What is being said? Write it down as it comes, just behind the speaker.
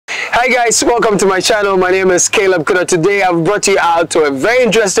Hi guys, welcome to my channel. My name is Caleb Kudah. Today I've brought you out to a very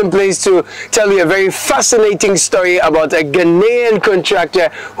interesting place to tell you a very fascinating story about a Ghanaian contractor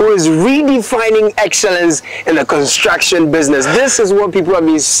who is redefining excellence in the construction business. This is what people have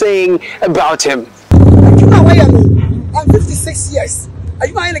been saying about him. I'm 56 years. Are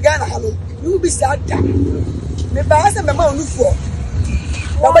you in Ghana? You will be sad. The boss and my mom look for.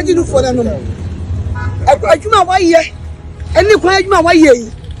 What do you look for? I do my way. And look why you my way.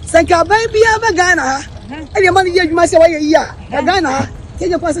 Sanka baby, I'm a Ghana. And your money, you must say, why a Ghana. Tell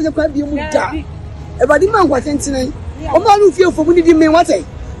your passenger quite be moved down. About the man was tonight. A man who feel for winning me what say.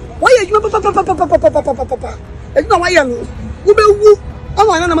 Why are you papa? And no, I am. Who will I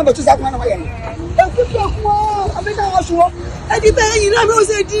want number to that one. I mean, I was wrong. I depend, you know,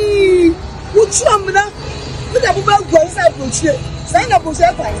 Rosette. Would some now? But I will go inside bullshit. Sign up with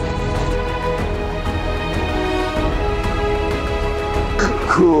that.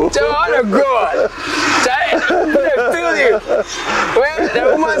 Cool. So on a good. I feel you. When the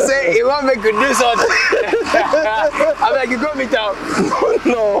woman say he won't make you do something, I'm like, you go meet out.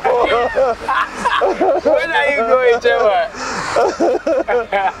 No. When are you going, Trevor?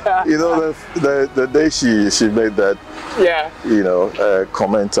 You know, the day she made that, you know,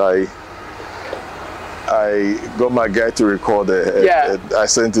 comment, I got my guy to record it. And I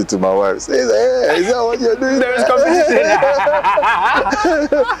sent it to my wife. Say, hey, is that what you're doing? There is competition.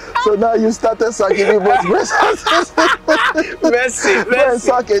 So now you started sucking me, but Messi.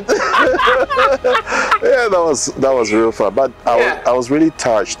 Suck it. Yeah, that was real fun. But I was really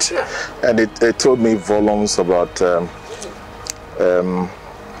touched, and it told me volumes about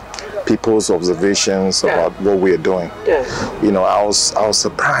people's observations about what we're doing. You know, I was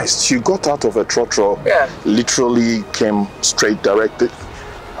surprised. She got out of a trotro, literally came straight directed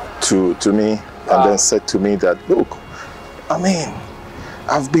to me, and then said to me that, look, I mean,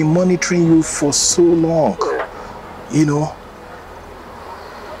 I've been monitoring you for so long, you know,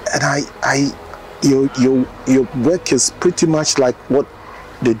 and your work is pretty much like what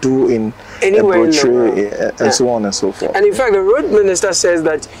they do in anywhere in the world, and so on and so forth. And in fact, the road minister says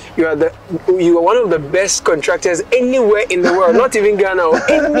that you are one of the best contractors anywhere in the world, not even Ghana, or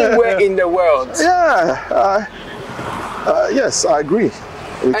anywhere in the world. Yeah, yes, I agree.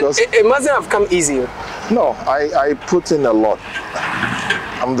 Because it mustn't have come easy. No, I put in a lot.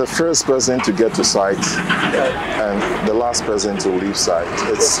 I'm the first person to get to site and the last person to leave site.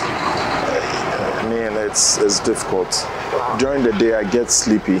 It's difficult. During the day I get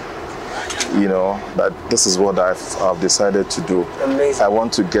sleepy, you know, but this is what I've decided to do. Amazing. I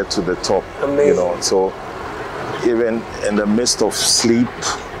want to get to the top. Amazing. You know, so even in the midst of sleep,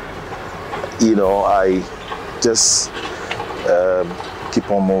 you know, I just keep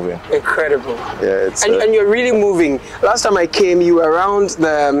on moving. Incredible. Yeah, and you're really moving. Last time I came, you were around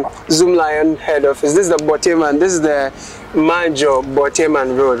the Zoom Lion head office. This is the Boteman. This is the Major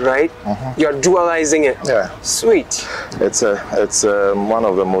Boteman Road, right? You're dualizing it. Yeah. Sweet. It's one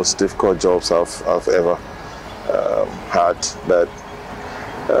of the most difficult jobs I've ever had. But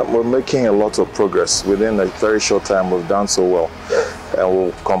we're making a lot of progress. Within a very short time, we've done so well, and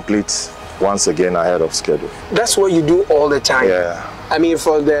we'll complete once again ahead of schedule. That's what you do all the time. Yeah. I mean,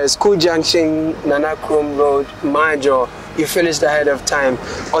 for the School Junction, Nana Krum Road, Major, you finished ahead of time.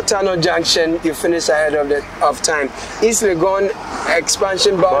 Otano Junction, you finished ahead of time. East Legon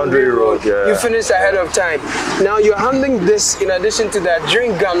Expansion Boundary Road, you finished ahead of time. Now you're handling this in addition to that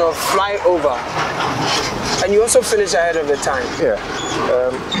drink gun or flyover, and you also finish ahead of the time. Yeah.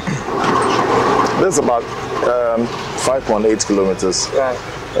 There's about 5.8 kilometers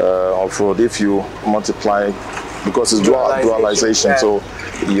off-road if you multiply, because it's dualization, so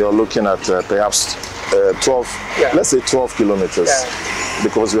you're looking at perhaps 12, let's say 12 kilometers,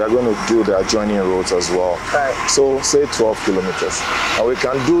 because we are going to do the adjoining roads as well. So say 12 kilometers, and we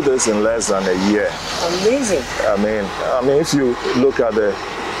can do this in less than a year. Amazing. I mean, if you look at the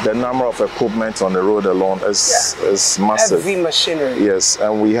number of equipment on the road alone, is massive. Heavy machinery. Yes,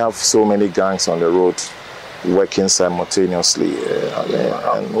 and we have so many gangs on the road working simultaneously.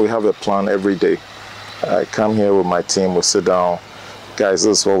 And we have a plan every day. I come here with my team, we sit down, guys,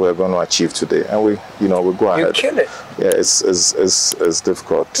 this is what we're going to achieve today, and we go ahead. You kill it. Yeah, it's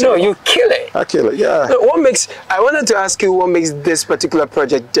difficult. No, you kill it. I kill it. Yeah. So I wanted to ask you what makes this particular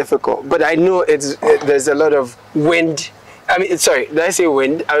project difficult, but I know there's a lot of wind. I mean, sorry, did I say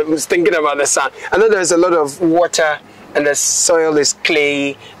wind? I was thinking about the sun. I know there's a lot of water, and the soil is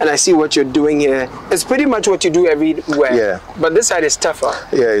clay, and I see what you're doing here. It's pretty much what you do everywhere. Yeah. But this side is tougher.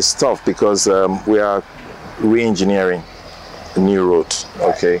 Yeah, it's tough because we are re-engineering a new road.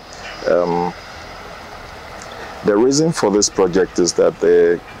 Okay. The reason for this project is that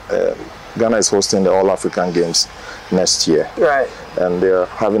the Ghana is hosting the All African Games next year. Right. And they're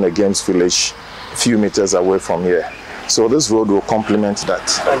having a games village a few meters away from here. So this road will complement that.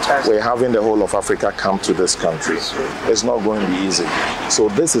 Fantastic. We're having the whole of Africa come to this country. It's not going to be easy. So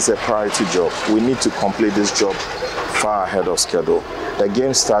this is a priority job. We need to complete this job far ahead of schedule. The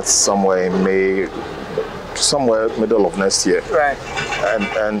game starts somewhere in May, somewhere middle of next year. Right.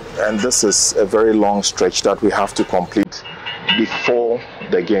 And this is a very long stretch that we have to complete before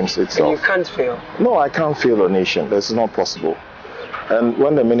the games itself. And you can't fail. No, I can't fail the nation. This is not possible. And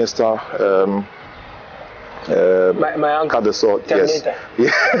when the minister my uncle cut the sword, yes.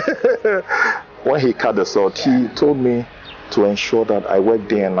 Yeah. When he cut the sword, he told me to ensure that I work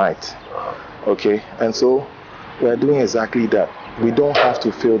day and night. Okay, and so we're doing exactly that. We don't have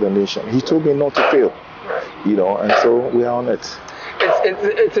to fail the nation. He told me not to fail, you know, and so we are on it.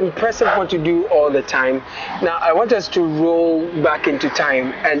 It's impressive what you do all the time. Now, I want us to roll back into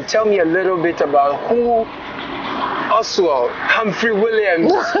time and tell me a little bit about who Oswal, Humphrey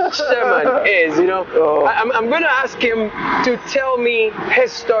Williams, Sherman is. You know, I'm going to ask him to tell me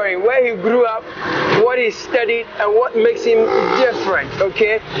his story, where he grew up, what he studied, and what makes him different.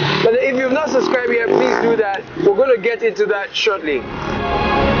 Okay, but if you've not subscribed yet, please do that. We're going to get into that shortly.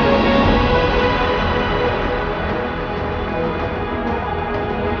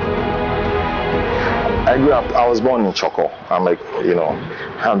 I grew up, I was born in Chorkor. I'm a,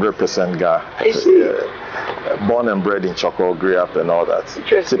 100% guy. I see. Born and bred in Chorkor, grew up and all that.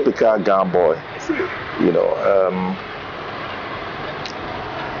 Typical Ghana boy. I see.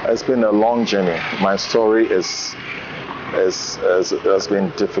 It's been a long journey. My story has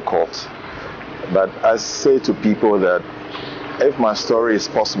been difficult. But I say to people that if my story is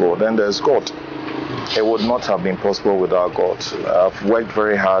possible, then there's God. It would not have been possible without God. I've worked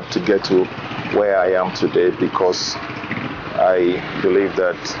very hard to get to where I am today because I believe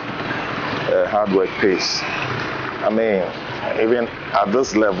that hard work pays. I mean, even at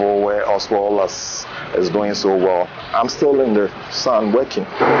this level where Oswal is doing so well, I'm still in the sun working.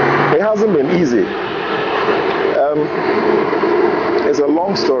 It hasn't been easy. It's a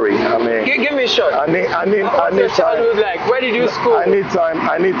long story. I mean, give me a shot. I need What's your childhood like? Where did you school? I need time to,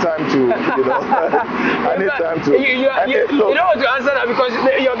 I need time to. You don't want to answer that because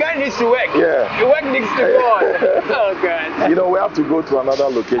your guy needs to work. Yeah. Your work needs to go on. Oh God. We have to go to another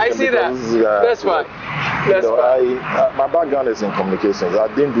location. I see that. That's fine. That's fine. My background is in communications. I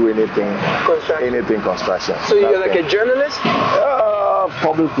didn't do anything construction. So you're like a journalist?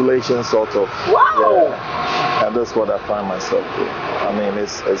 Public relations, sort of. Wow. Yeah. And that's what I find myself doing. I mean,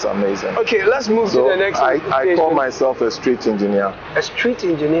 it's amazing. Okay, let's move to the next one. I call myself a street engineer. A street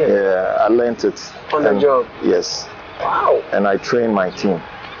engineer? Yeah, I learned it. On the job? Yes. Wow. And I train my team.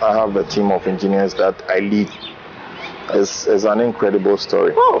 I have a team of engineers that I lead. It's an incredible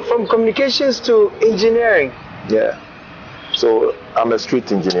story. Oh, from communications to engineering. Yeah. So I'm a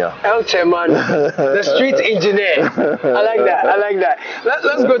street engineer. El Chairman, the street engineer. I like that.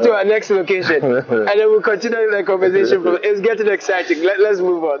 Let's go to our next location and then we'll continue the conversation. It's getting exciting. Let's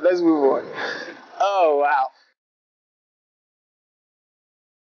move on. Oh, wow.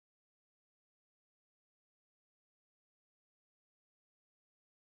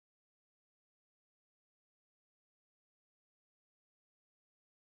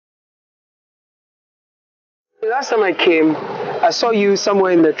 The last time I came, I saw you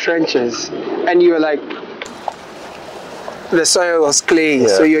somewhere in the trenches, and you were like, the soil was clay,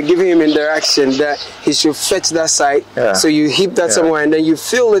 so you're giving him indirection that he should fetch that side. Yeah. So you heap that somewhere, and then you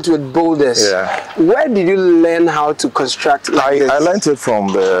fill it with boulders. Yeah. Where did you learn how to construct like this? I learned it from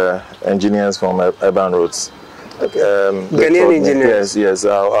the engineers from Urban Roads. Okay. Ghanaian engineers. Yes.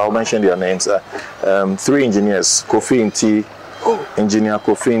 I'll mention their names. 3 engineers: Kofi Nti, Engineer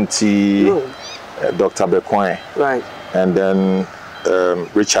Kofi Nti. Dr. Bekwai, right, and then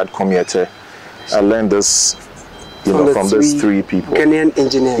Richard Komiete. I learned this, from these 3 people. Ghanaian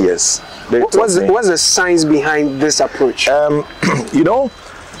engineers. Yes. What's the science behind this approach?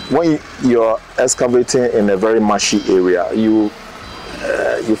 When you're excavating in a very marshy area, you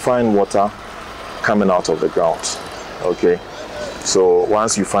find water coming out of the ground. Okay, so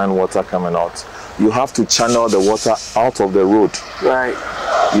once you find water coming out, you have to channel the water out of the road. Right.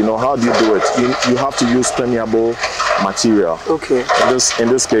 How do you do it? You have to use permeable material. Okay. In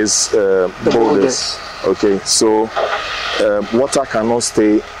this case, boulders. Okay, so water cannot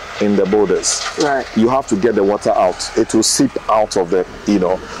stay in the boulders. Right. You have to get the water out. It will seep out of the,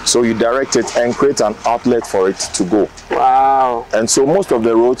 so you direct it and create an outlet for it to go. Wow. And so most of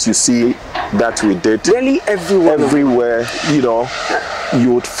the roads you see that we did. Really, everywhere, you know,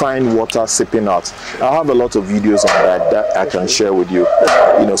 you would find water seeping out. I have a lot of videos on that I can share with you.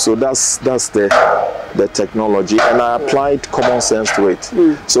 You know, so that's the technology, and I applied common sense to it.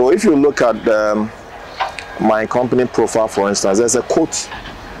 So if you look at my company profile, for instance, there's a quote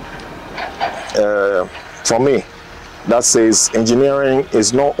for me that says engineering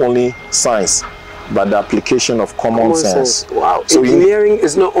is not only science but the application of common sense. Wow. So engineering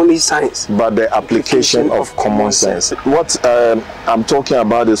is not only science but the application of common sense. What I'm talking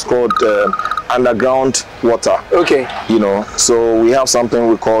about is called underground water. Okay. You know, so we have something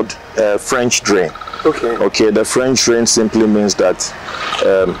we call French drain. Okay, the French drain simply means that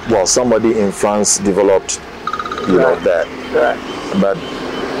well, somebody in France developed, you know, that. But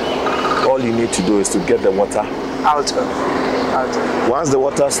all you need to do is to get the water out. Once the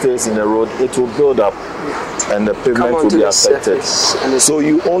water stays in the road, it will build up and the pavement will be affected. So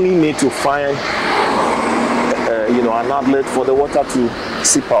you only need to find you know, an outlet for the water to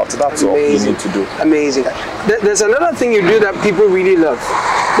seep out. That's all you need to do. Amazing. There's another thing you do that people really love.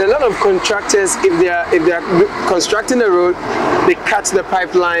 There are a lot of contractors, if they are constructing a road, they cut the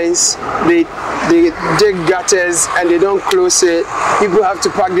pipelines, they dig gutters and they don't close it. People have to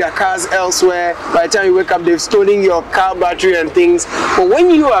park their cars elsewhere. By the time you wake up, they've stolen your car battery and things. But when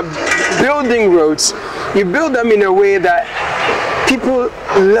you are building roads, you build them in a way that people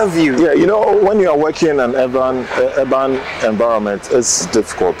love you. Yeah, you know, when you are working in an urban environment, it's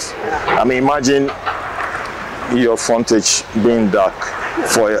difficult. I mean, imagine your frontage being dark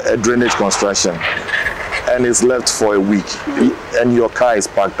for a drainage construction and it's left for a week and your car is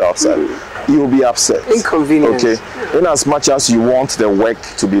parked outside. You'll be upset. Inconvenient. Okay. In as much as you want the work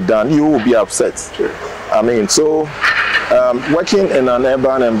to be done, you will be upset. Sure. I mean, so working in an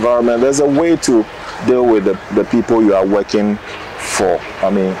urban environment, there's a way to deal with the people you are working for. I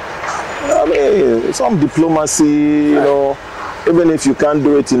mean, some diplomacy, you know, even if you can't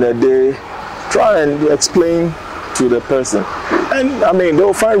do it in a day, try and explain to the person. And I mean,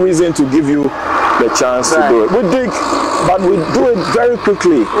 they'll find reason to give you the chance to do it. We dig, but we do it very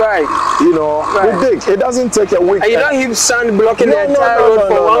quickly. You know, we dig. It doesn't take a week. And you don't heap sand blocking the entire road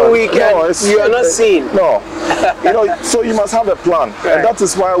for 1 week and you are not seen. No. You know, so you must have a plan. And that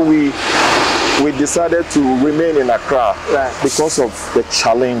is why we decided to remain in Accra because of the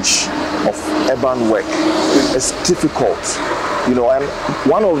challenge of urban work. It's difficult, you know, and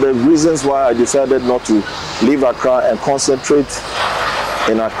one of the reasons why I decided not to leave Accra and concentrate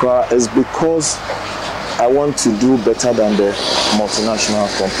in Accra is because I want to do better than the multinational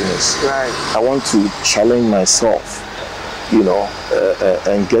companies. I want to challenge myself, you know,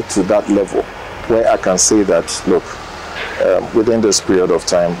 and get to that level where I can say that, look, within this period of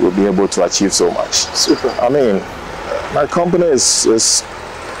time, we'll be able to achieve so much. Super. I mean, my company is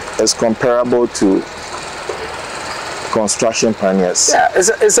comparable to construction pioneers. Yeah,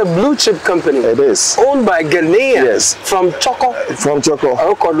 it's a blue chip company. It is. Owned by Ghanaians. Yes. From Chorkor. From Chorkor.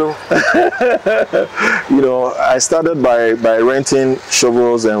 You know, I started by renting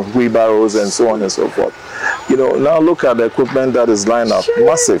shovels and wheelbarrows and so on and so forth. You know, now look at the equipment that is lined up.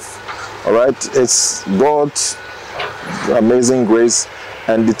 Massive. All right. It's God's amazing grace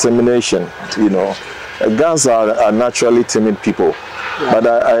and determination. You know, Ghanaians are naturally timid people. But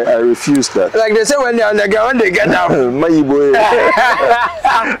I refuse that. Like they say, when they're on the ground, they get up.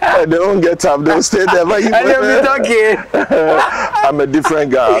 They don't get up, they'll stay there. And they'll be talking. I'm a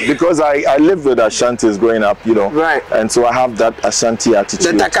different guy because I lived with Ashantis growing up, you know. And so I have that Ashanti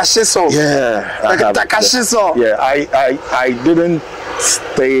attitude. The Takashi song. Yeah. The Takashi song. Yeah, I didn't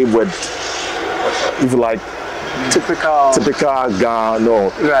stay with, if you like, typical Ghana. No.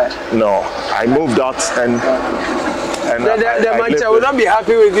 No. I moved out and the mancha will not be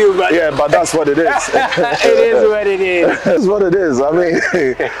happy with you, but yeah, but that's what it is. It is what it is. That's what it is. I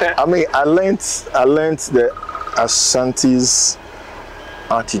mean, I learned the Ashanti's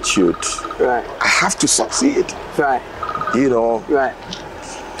attitude. I have to succeed. You know. I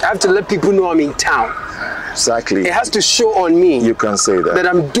have to let people know I'm in town. Exactly. It has to show on me. You can say that. That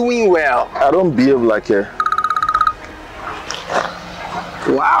I'm doing well. I don't behave like a.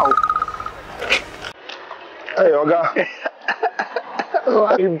 Wow. Hey, Oga.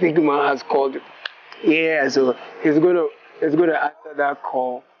 One big man has called you. Yeah, so he's gonna answer that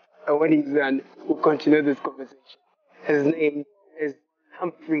call, and when he's done, we'll continue this conversation. His name is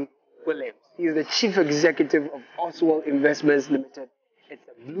Humphrey Williams. He's the chief executive of Oswal Investments Limited. It's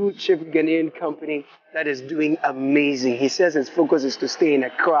a blue chip Ghanaian company that is doing amazing. He says his focus is to stay in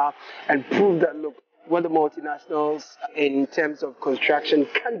Accra and prove that, look, what the multinationals in terms of construction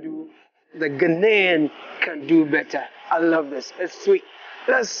can do, the Ghanaian can do better. I love this. It's sweet.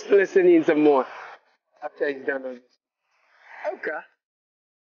 Let's listen in some more after he's done on this. Okay.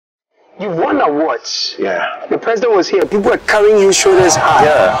 You won awards. Yeah. The president was here. People were carrying you shoulders high.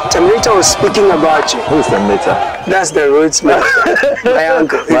 Yeah. Terminator was speaking about you. Who's Terminator? That's the roadsman. My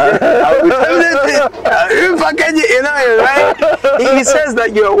uncle. Right? He says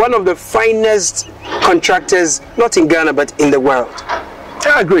that you're one of the finest contractors, not in Ghana, but in the world.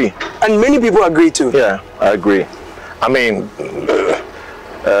 I agree. And many people agree too. Yeah, I agree. I mean,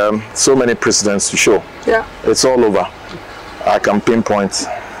 so many precedents to show. Yeah. It's all over. I can pinpoint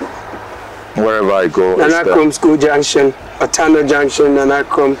wherever I go. Nanakrom School Junction, Otano Junction,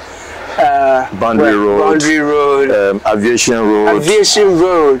 Nanakrom, Boundary Road, Aviation Road. Aviation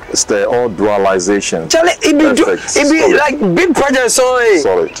Road. It's the all dualization. Charlie, it be like big projects.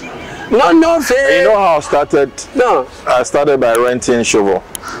 Solid. No fair. You know how I started? No. I started by renting shovel.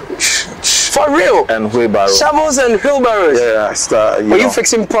 For real? And wheelbarrow. Shovels and wheelbarrows? Yeah, I started. Were you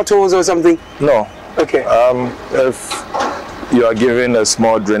fixing potholes or something? No. Okay. If you are given a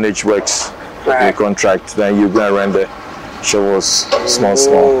small drainage works a contract, then you're going to rent the shovels small.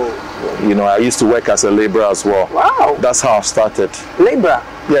 You know, I used to work as a laborer as well. Wow. That's how I started. Laborer?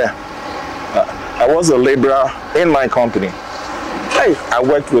 Yeah. I was a laborer in my company. Hey. I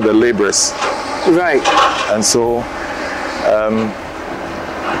worked with the laborers. Right. And so...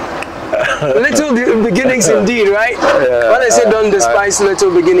 little beginnings indeed, right? When I say don't despise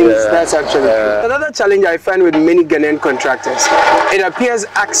little beginnings, that's actually another challenge I find with many Ghanaian contractors. It appears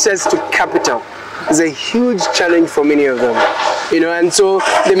access to capital is a huge challenge for many of them, you know, and so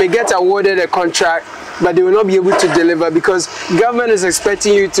they may get awarded a contract, but they will not be able to deliver because government is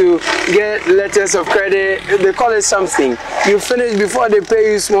expecting you to get letters of credit. They call it something. You finish before they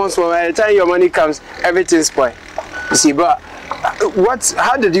pay you small. By the time your money comes, everything's spoiled. You see, but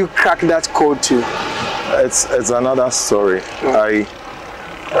how did you crack that code too? It's another story.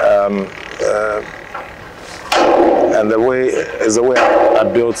 And the way I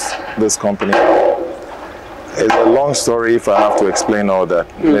built this company. It's a long story if I have to explain all that.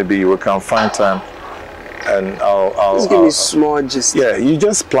 Maybe we can find time and I'll just give me small gist. Yeah, you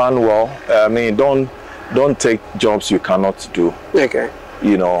just plan well. I mean, don't take jobs you cannot do. Okay.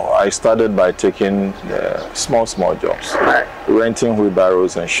 You know, I started by taking small jobs, renting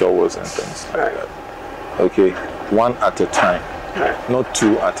wheelbarrows and shovels and things like that. Okay, one at a time, not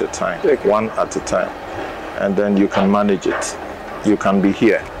two at a time, one at a time. And then you can manage it. You can be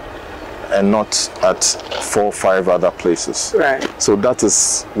here and not at 4 or 5 other places. Right. So that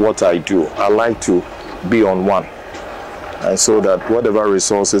is what I do. I like to be on one. And so that whatever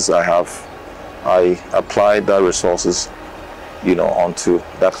resources I have, I apply that resources, you know, onto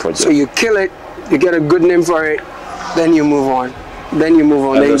that project. So you kill it, you get a good name for it, then you move on. Then you move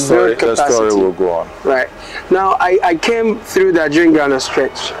on. And then the story will go on. Right. Now, I came through that during Ghana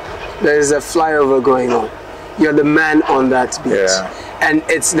stretch. There is a flyover going on. You're the man on that beach. Yeah. And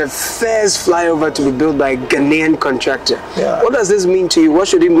it's the first flyover to be built by a Ghanaian contractor. Yeah. What does this mean to you? What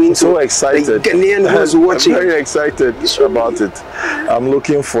should it mean so to excited. the Ghanaian who's watching? I'm very excited about it. I'm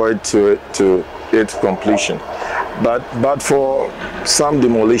looking forward to its completion. But for some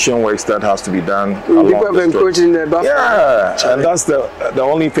demolition works that has to be done. People have encroached in the buffer. Yeah, and that's the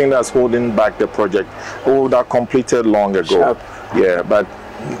only thing that's holding back the project. That completed long ago. Sharp. Yeah, but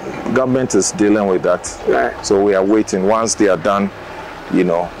government is dealing with that. Right. So we are waiting. Once they are done, you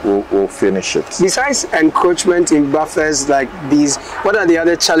know, we'll finish it. Besides encroachment in buffers like these, what are the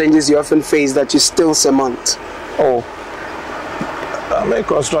other challenges you often face that you still surmount? Oh, I mean,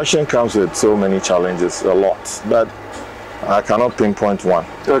 construction comes with so many challenges, a lot, but I cannot pinpoint one.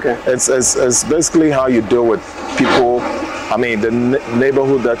 Okay. It's basically how you deal with people. I mean, the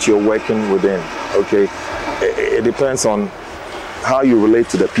neighborhood that you're working within. Okay, it depends on how you relate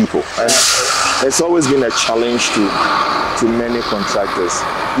to the people, and it's always been a challenge to many contractors.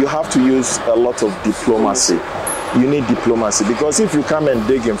 You have to use a lot of diplomacy. You need diplomacy, because if you come and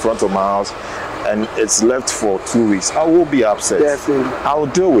dig in front of my house and it's left for 2 weeks, I will be upset. Definitely. I will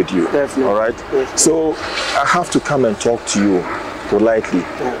deal with you. Definitely. All right. Definitely. So I have to come and talk to you politely.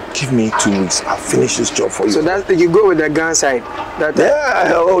 Yeah. Give me 2 weeks. I'll finish this job for you. So that you go with the gun side.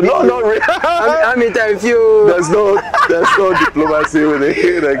 Yeah. Oh, no, not really. I mean, if you there's no diplomacy with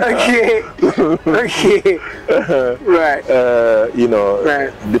it. Okay. Okay. Right. You know,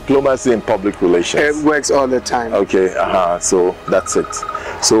 diplomacy in public relations. It works all the time. Okay. So that's it.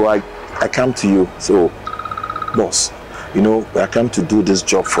 So I come to you. So, boss, you know, I come to do this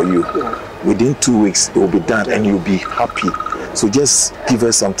job for you. Yeah. Within 2 weeks, it will be done, and you'll be happy. So just give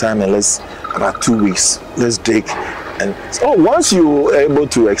us some time, and about 2 weeks, let's dig And so once you're able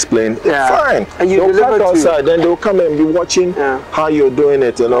to explain, fine. And you they'll deliver park outside, then they'll come and be watching how you're doing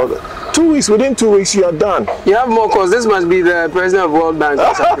it and all that. 2 weeks, within 2 weeks, you are done. You have more calls. This must be the president of World Bank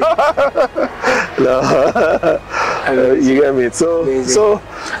or something. No. You get me? So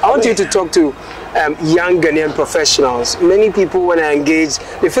I want you to talk to young Ghanaian professionals. Many people, when I engage,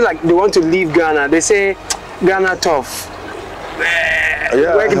 they feel like they want to leave Ghana. They say, Ghana tough.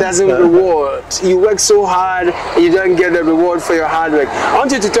 Work doesn't reward. You work so hard and you don't get the reward for your hard work. I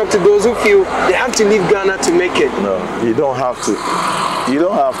want you to talk to those who feel they have to leave Ghana to make it. No, you don't have to. You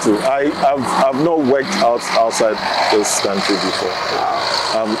don't have to. I've not worked outside this country before.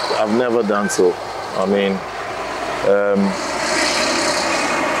 I've never done so. I mean,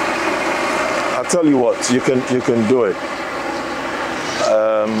 I tell you what, you can do it.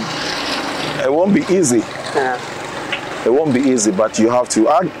 It won't be easy. It won't be easy, but you have to.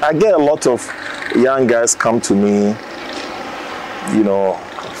 I get a lot of young guys come to me, you know,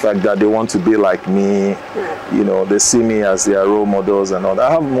 the fact that they want to be like me, you know, they see me as their role models and all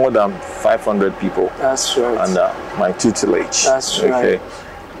that. I have more than 500 people under my tutelage. That's right. Okay?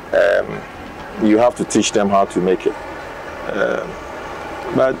 You have to teach them how to make it.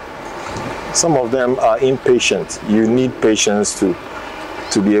 But some of them are impatient. You need patience to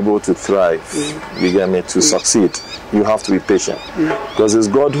be able to thrive, you get me, to succeed. You have to be patient because it's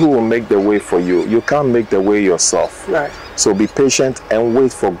God who will make the way for you. You can't make the way yourself. Right. So be patient and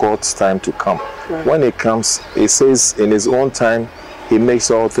wait for God's time to come. Right. When it comes, it says in his own time, he makes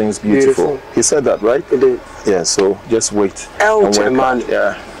all things beautiful. He said that, right? He did. Yeah, so just wait. Man.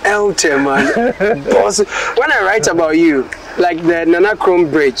 Yeah. Man. Boss, when I write about you, like the Nana Krom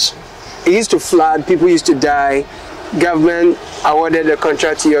Bridge, it used to flood, people used to die. Government awarded the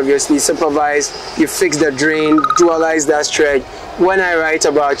contract to you, obviously, supervised, you fix the drain, dualize that stretch. When I write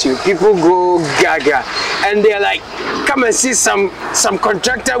about you, people go gaga and they're like, come and see some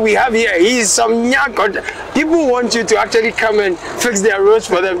contractor we have here. He's some young contractor. People want you to actually come and fix their roads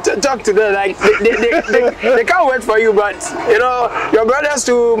for them. Talk to them, like they can't wait for you, but you know, your brothers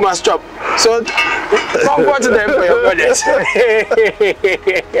too must chop. So comfort them for your brothers.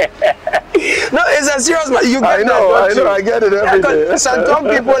 No, it's a serious matter. You get I get it every day. Some top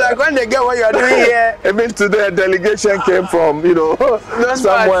people, like when they get what you are doing here. Even today, a delegation came from, you know,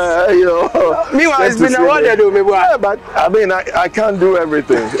 somewhere, you know. Meanwhile, it's been a while they do, yeah, but I mean, I can't do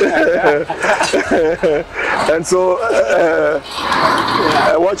everything. And so,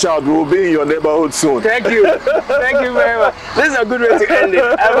 watch out, we'll be in your neighborhood soon. Thank you. Thank you very much. This is a good way to end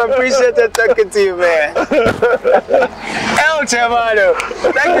it. I've appreciated talking to you, man. El Chamano,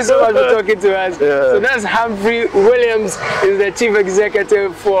 thank you so much for talking to us. So that's Humphrey Williams, is the Chief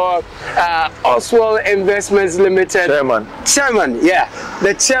Executive for Oswal Investments Limited. Chairman, yeah.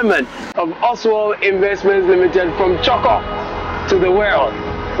 The Chairman of Oswal Investments Limited, from Chorkor to the world.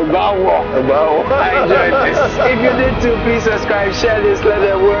 I enjoyed this. If you did too, please subscribe, share this, let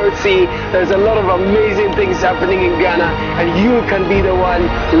the world see there's a lot of amazing things happening in Ghana, and you can be the one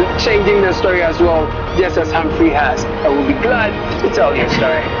changing the story as well, just as Humphrey has. I will be glad to tell your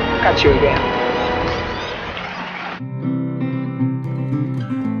story. Catch you again.